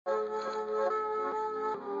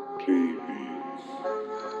Didn't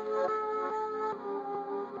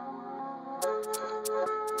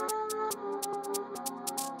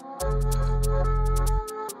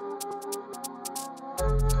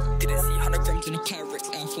see 100 grams in a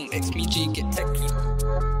Pyrex, iPhone XBG, get techie.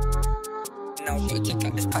 Now gotta check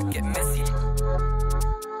out this pack, get messy.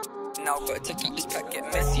 Now gotta check out this pack, get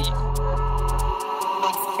messy.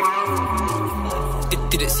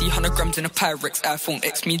 Didn't see 100 grams in a Pyrex, iPhone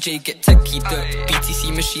XBG, get techie. The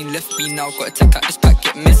BTC machine left me, now gotta check out this pack,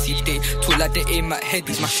 get messy. They talk like they aim at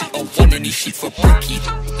headies, my shit on one and he shoot for bricky.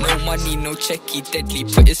 No money, no checky, deadly,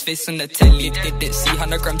 put his face on the telly. Didn't see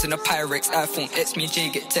 100 grams in a Pyrex, iPhone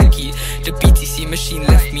XBG, get techie. The BTC machine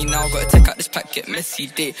left me, now gotta check out this pack, get messy.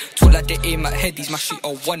 They talk like they aim at headies, my shit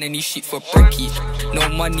on one and he shoot for bricky. No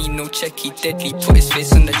money, no checky, deadly, put his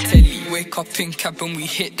face on the telly. Wake up in cabin, we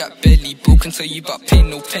hit that belly. Broken so you but pay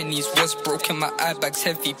no pennies. Was broken, my eye bag's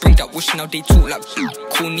heavy. Bring that wish, now they talk like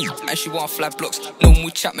cool neat. And she want fly blocks. No more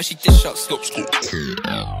chat, man, she dish up slops. Can't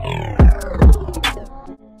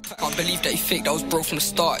believe that he faked, that was broke from the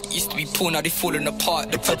start. Used to be poor, now they falling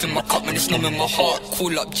apart. The pep in my cup, man, it's numb in my heart.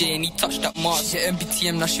 Call up Jay and he touched that mark. She hit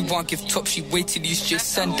MBTM, now she won't give top. She waited, these Jay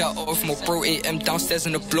send that off. My bro 8M downstairs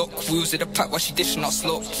in the block. Wheels in the pack while she dishing out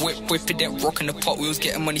slop. Whip it, then rocking the pot. We was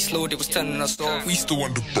getting money slow, they was turning us off. We still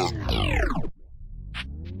on the boat.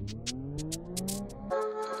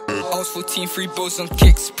 I was 14, 3 bills on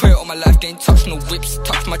kicks. Put it on my life, they ain't touch no whips.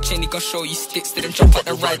 Touch my chain, he gon' show you sticks. Didn't jump out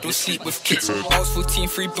the ride, don't sleep with kids. I was 14,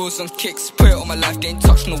 3 bills on kicks. Put it on my life, they ain't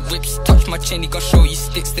touch no whips. Touch my chain, he gon' show you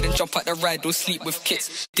sticks. Didn't jump out the ride, don't sleep with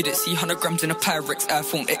kids. Didn't see 100 grams in a Pyrex,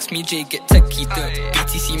 iPhone XBG, get techie. The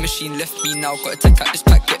BTC machine left me, now gotta check out this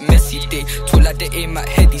pack, get messy. They talk like they aim at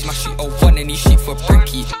headies, my shit on one and he shoot for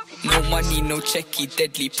bricky. No money, no checky,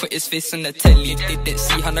 deadly, put his face on the telly. Didn't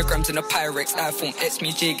see 100 grams in a Pyrex, iPhone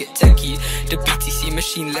XBG, get techie. The BTC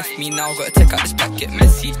machine left me, now gotta check out this pack, get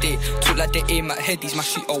messy. They talk like they aim at headies, my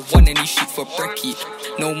shit on one and he shoot for bricky.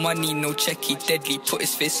 No money, no checky, deadly, put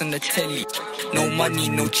his face on the telly. No money,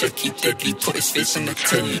 no checky, deadly, put his face on the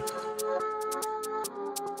telly.